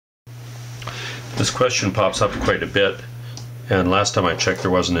This question pops up quite a bit, and last time I checked there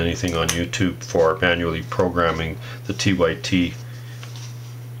wasn't anything on YouTube for manually programming the TYT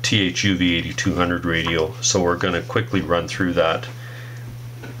UV-8200 radio, so we're going to quickly run through that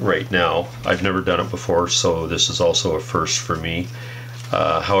right now. I've never done it before, so this is also a first for me.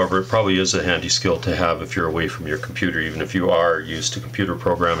 However, it probably is a handy skill to have if you're away from your computer, even if you are used to computer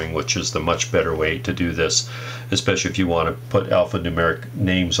programming, which is the much better way to do this, especially if you want to put alphanumeric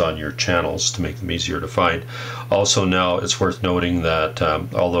names on your channels to make them easier to find. Also, now it's worth noting that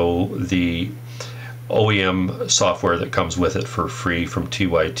although the OEM software that comes with it for free from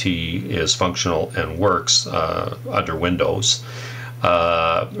TYT is functional and works under Windows,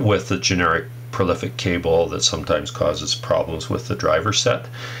 with the generic prolific cable that sometimes causes problems with the driver set,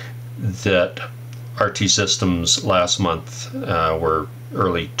 that RT Systems last month, we're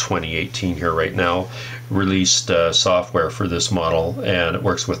early 2018 here right now, released software for this model, and it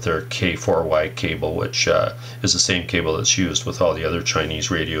works with their K4Y cable, which is the same cable that's used with all the other Chinese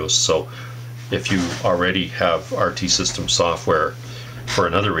radios. So if you already have RT Systems software for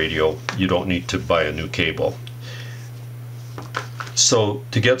another radio, you don't need to buy a new cable. So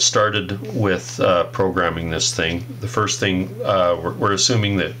to get started with programming this thing, the first thing, we're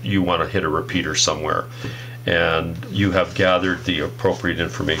assuming that you want to hit a repeater somewhere, and you have gathered the appropriate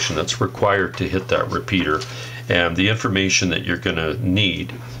information that's required to hit that repeater. And the information that you're going to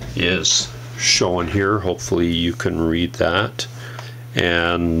need is shown here. Hopefully you can read that.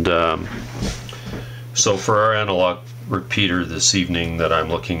 And so for our analog repeater this evening that I'm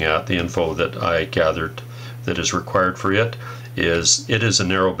looking at, the info that I gathered that is required for it is a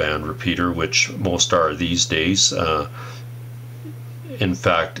narrowband repeater, which most are these days. In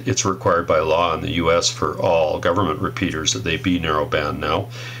fact, it's required by law in the US for all government repeaters that they be narrowband now.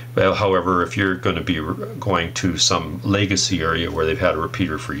 However, if you're going to be going to some legacy area where they've had a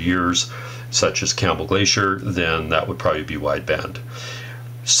repeater for years, such as Campbell Glacier, then that would probably be wideband.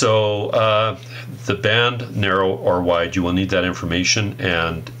 So the band, narrow or wide, you will need that information,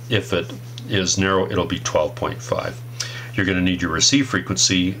 and if it is narrow, it'll be 12.5. You're going to need your receive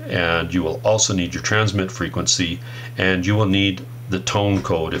frequency, and you will also need your transmit frequency, and you will need the tone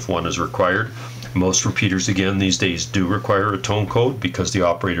code if one is required. Most repeaters, again, these days do require a tone code because the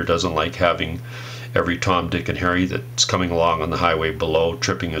operator doesn't like having every Tom, Dick, and Harry that's coming along on the highway below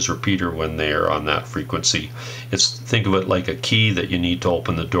tripping his repeater when they are on that frequency. Think of it like a key that you need to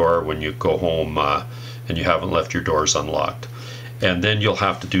open the door when you go home and you haven't left your doors unlocked. And then you'll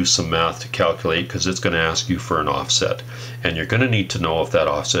have to do some math to calculate, because it's going to ask you for an offset, and you're going to need to know if that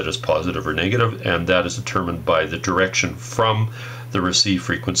offset is positive or negative, and that is determined by the direction from the receive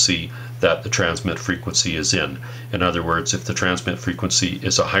frequency that the transmit frequency is in. In other words, if the transmit frequency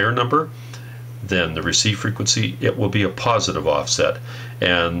is a higher number than the receive frequency, it will be a positive offset,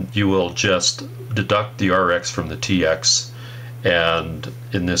 and you will just deduct the RX from the TX, and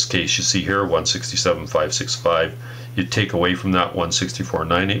in this case you see here 167,565. You take away from that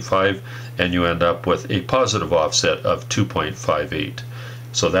 164,985, and you end up with a positive offset of 2.58.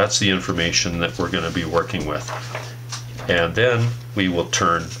 So that's the information that we're going to be working with. And then we will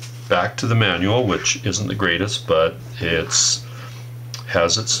turn back to the manual, which isn't the greatest, but has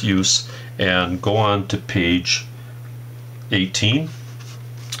its use, and go on to page 18.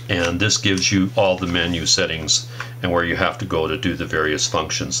 And this gives you all the menu settings and where you have to go to do the various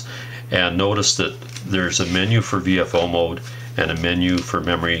functions. And notice that there's a menu for VFO mode and a menu for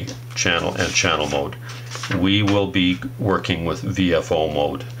memory channel and channel mode. We will be working with VFO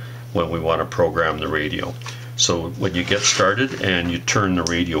mode when we want to program the radio. So when you get started and you turn the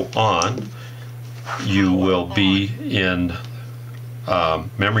radio on, you will be in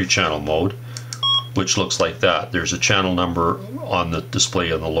memory channel mode, which looks like that. There's a channel number on the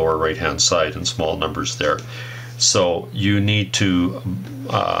display on the lower right hand side and small numbers there. So you need to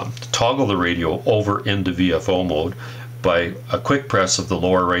toggle the radio over into VFO mode by a quick press of the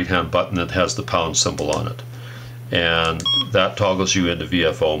lower right hand button that has the pound symbol on it, and that toggles you into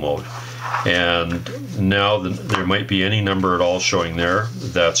VFO mode. And now there might be any number at all showing there.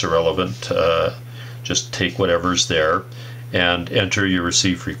 That's irrelevant. Just take whatever's there and enter your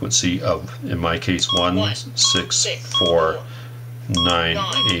receive frequency of, in my case,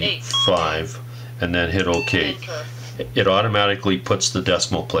 164,985, and then hit OK. It automatically puts the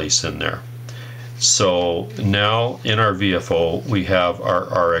decimal place in there. So now in our VFO we have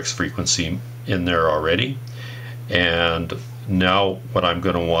our RX frequency in there already, and now what I'm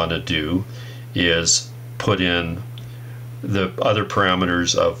going to want to do is put in the other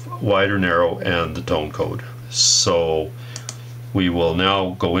parameters of wide or narrow and the tone code. So we will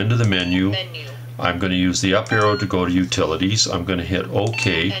now go into the menu. I'm going to use the up arrow to go to utilities. I'm going to hit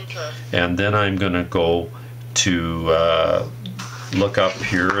OK, and then I'm going to go to look up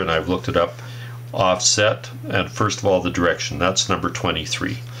here, and I've looked it up, offset, and first of all the direction, that's number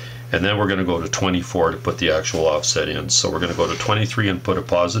 23. And then we're going to go to 24 to put the actual offset in. So we're going to go to 23 and put a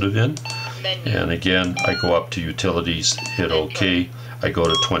positive in. And again, I go up to utilities, hit OK. I go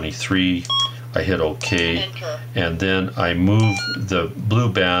to 23, I hit OK. And then I move the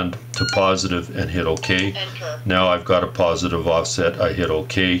blue band to positive and hit OK. Now I've got a positive offset, I hit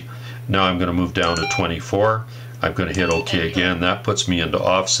OK. Now I'm going to move down to 24. I'm going to hit OK again. That puts me into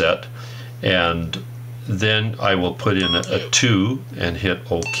offset. And then I will put in a 2 and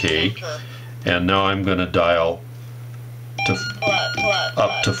hit OK, and now I'm going to dial to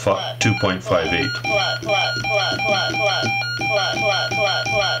up to 2.58.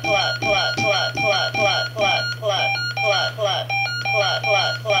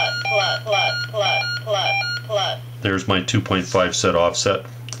 There's my 2.5 set offset.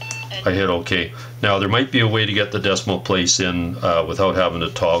 I hit OK. Now there might be a way to get the decimal place in without having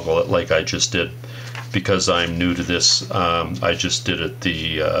to toggle it like I just did. Because I'm new to this, I just did it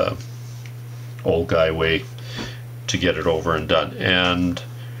the old guy way to get it over and done. And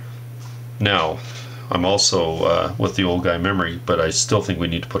now I'm also with the old guy memory, but I still think we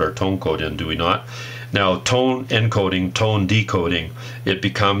need to put our tone code in, do we not? Now tone encoding, tone decoding, it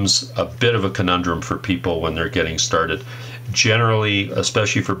becomes a bit of a conundrum for people when they're getting started. Generally,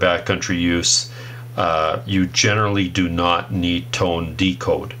 especially for backcountry use, you generally do not need tone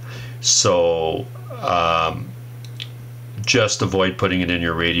decode. So just avoid putting it in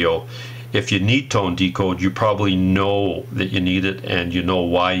your radio. If you need tone decode, you probably know that you need it and you know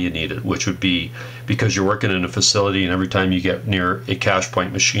why you need it, which would be because you're working in a facility and every time you get near a cache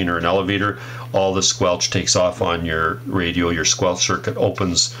point machine or an elevator, all the squelch takes off on your radio. Your squelch circuit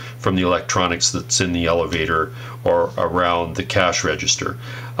opens from the electronics that's in the elevator or around the cash register,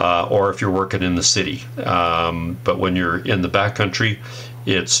 or if you're working in the city. But when you're in the backcountry,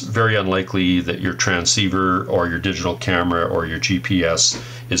 it's very unlikely that your transceiver or your digital camera or your GPS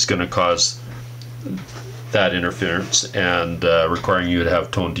is going to cause that interference and requiring you to have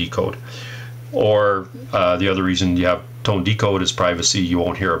tone decode. Or the other reason you have tone decode is privacy. You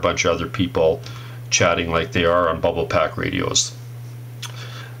won't hear a bunch of other people chatting like they are on bubble pack radios.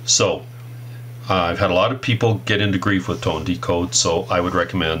 So I've had a lot of people get into grief with tone decode, so I would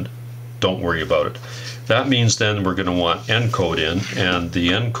recommend don't worry about it. That means then we're going to want encode in, and the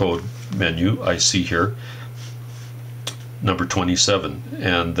encode menu I see here, number 27,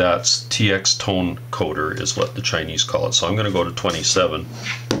 and that's TX tone coder is what the Chinese call it. So I'm going to go to 27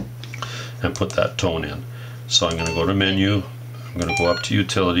 and put that tone in. So I'm going to go to menu, I'm going to go up to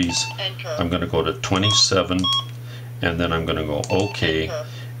utilities, I'm going to go to 27, and then I'm going to go OK,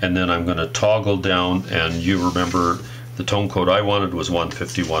 and then I'm going to toggle down, and you remember the tone code I wanted was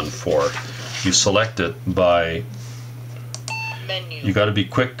 151.4. You select it by, you got to be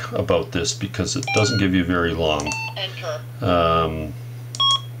quick about this because it doesn't give you very long. What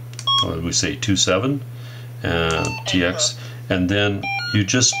did we say, 27 and TX, and then you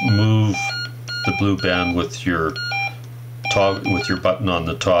just move the blue band with your button on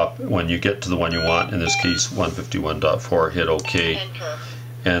the top. When you get to the one you want, in this case 151.4, hit OK,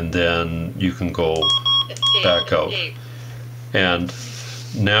 and then you can go back out. And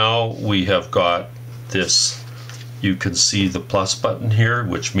now we have got this, you can see the plus button here,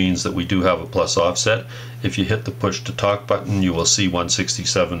 which means that we do have a plus offset. If you hit the push to talk button, you will see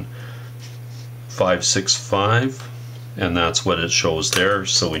 167.565, and that's what it shows there,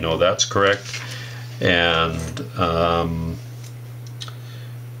 so we know that's correct. And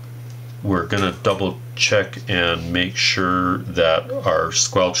we're going to double check and make sure that our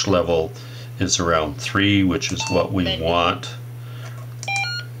squelch level is around 3, which is what we want.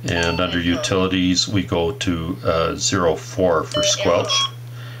 And under utilities we go to 04 for squelch,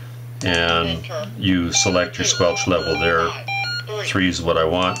 and you select your squelch level there. 3 is what I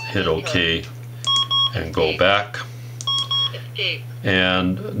want, hit OK and go back.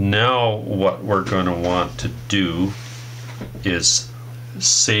 And now what we're going to want to do is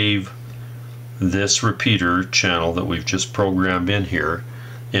save this repeater channel that we've just programmed in here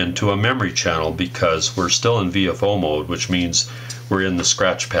into a memory channel, because we're still in VFO mode, which means we're in the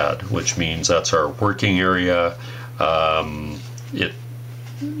scratch pad, which means that's our working area. It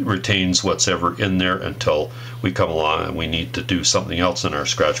retains what's ever in there until we come along and we need to do something else in our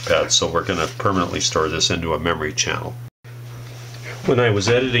scratch pad. So we're going to permanently store this into a memory channel. When I was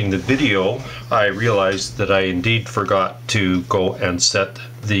editing the video, I realized that I indeed forgot to go and set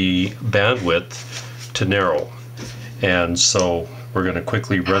the bandwidth to narrow. And so we're going to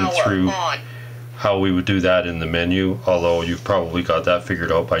quickly run through how we would do that in the menu, although you've probably got that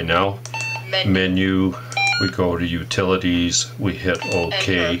figured out by now. Menu, we go to utilities, we hit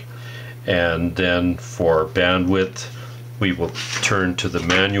OK, and then for bandwidth we will turn to the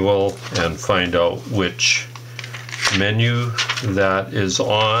manual and find out which menu that is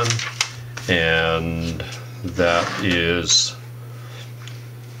on, and that is,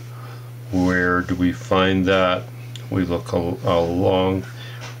 where do we find that? We look along.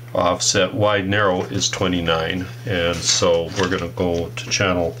 Offset wide narrow is 29, and so we're going to go to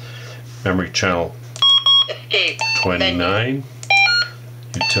channel, memory channel 29,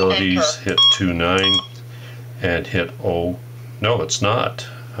 utilities, hit 29 and hit O. No, it's not.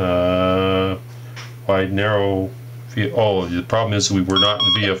 Wide narrow. Oh, the problem is we were not in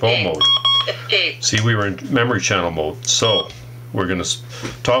VFO mode. See, we were in memory channel mode. So we're going to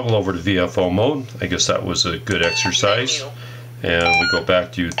toggle over to VFO mode. I guess that was a good exercise. And we go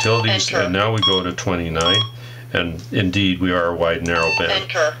back to utilities, and now we go to 29, and indeed we are a wide narrow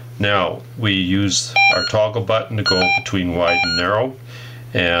band. Now we use our toggle button to go between wide and narrow,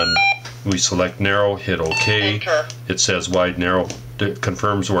 and we select narrow, hit OK. It says wide narrow, it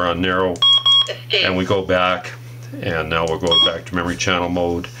confirms we're on narrow, and we go back, and now we're going back to memory channel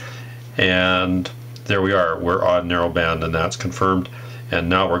mode, and there we are, we're on narrow band, and that's confirmed. And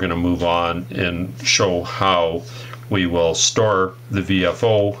now we're going to move on and show how we will store the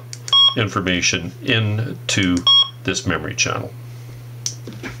VFO information into this memory channel.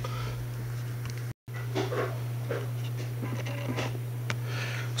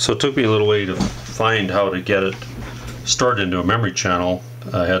 So it took me a little way to find how to get it stored into a memory channel.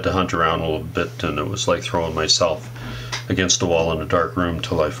 I had to hunt around a little bit, and it was like throwing myself against a wall in a dark room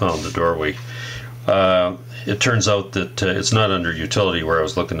till I found the doorway. It turns out that it's not under utility where I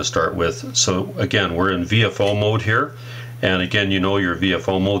was looking to start with. So again, we're in VFO mode here, and again, you know your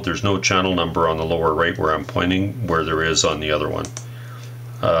VFO mode, there's no channel number on the lower right where I'm pointing, where there is on the other one.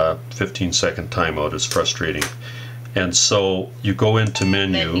 15-second timeout is frustrating. And so you go into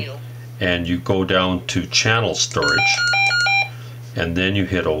menu and you go down to channel storage, and then you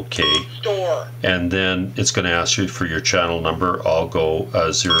hit OK, and then it's going to ask you for your channel number. I'll go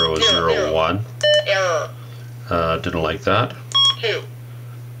 001. Didn't like that.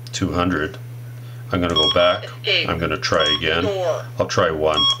 200. I'm going to go back. I'm going to try again. I'll try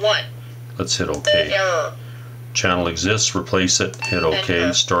 1. Let's hit OK. Channel exists, replace it, hit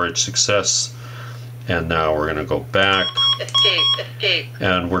OK, storage success. And now we're going to go back.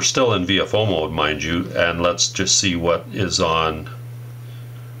 And we're still in VFO mode, mind you, and let's just see what is on.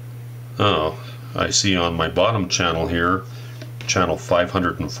 Oh, I see on my bottom channel here, channel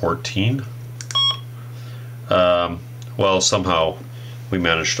 514. Well, somehow we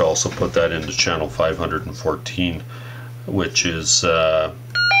managed to also put that into channel 514, which is minus,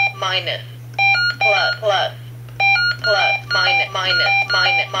 plus, minus,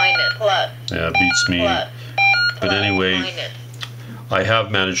 plus. Yeah, beats me. Plus, but anyway, minus. I have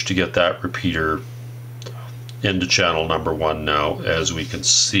managed to get that repeater into channel number 1 now, as we can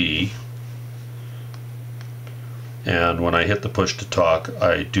see. And when I hit the push to talk,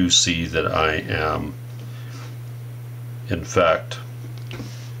 I do see that I am in fact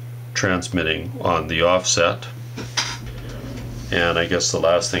transmitting on the offset. And I guess the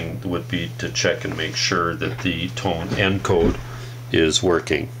last thing would be to check and make sure that the tone encode is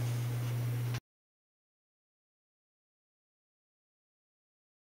working.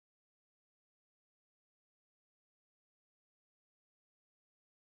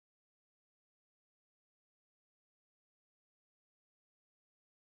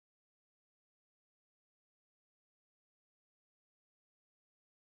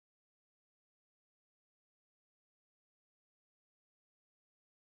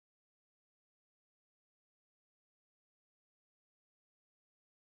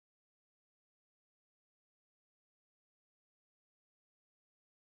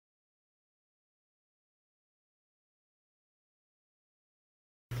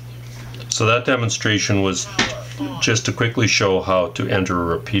 So that demonstration was just to quickly show how to enter a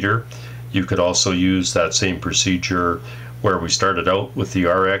repeater. You could also use that same procedure where we started out with the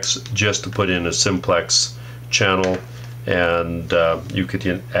RX, just to put in a simplex channel, and you could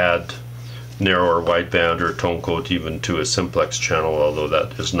add narrow or wideband or tone code even to a simplex channel, although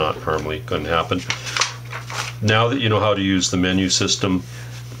that is not normally going to happen. Now that you know how to use the menu system,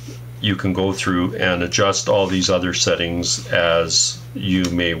 you can go through and adjust all these other settings as you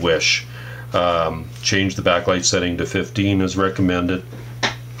may wish. Change the backlight setting to 15 as recommended.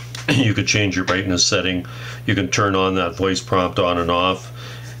 You could change your brightness setting. You can turn on that voice prompt on and off,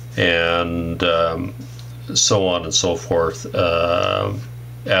 and so on and so forth,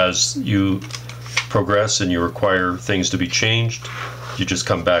 as you progress and you require things to be changed, you just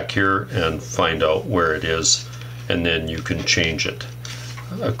come back here and find out where it is, and then you can change it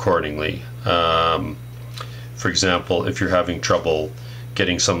accordingly. For example, if you're having trouble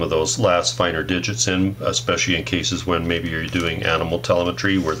getting some of those last finer digits in, especially in cases when maybe you're doing animal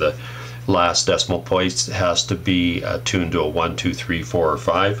telemetry where the last decimal point has to be tuned to a 1, 2, 3, 4, or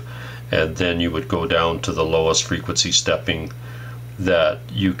 5, and then you would go down to the lowest frequency stepping that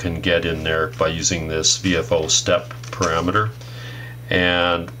you can get in there by using this VFO step parameter.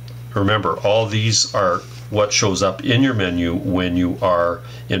 And remember, all these are what shows up in your menu when you are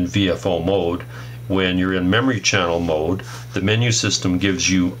in VFO mode. When you're in memory channel mode, the menu system gives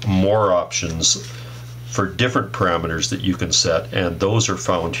you more options for different parameters that you can set, and those are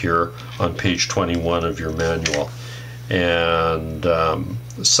found here on page 21 of your manual. And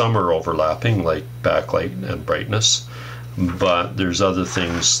some are overlapping, like backlight and brightness, but there's other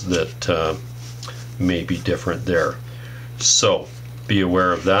things that may be different there. So be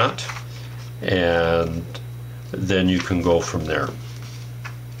aware of that, and then you can go from there.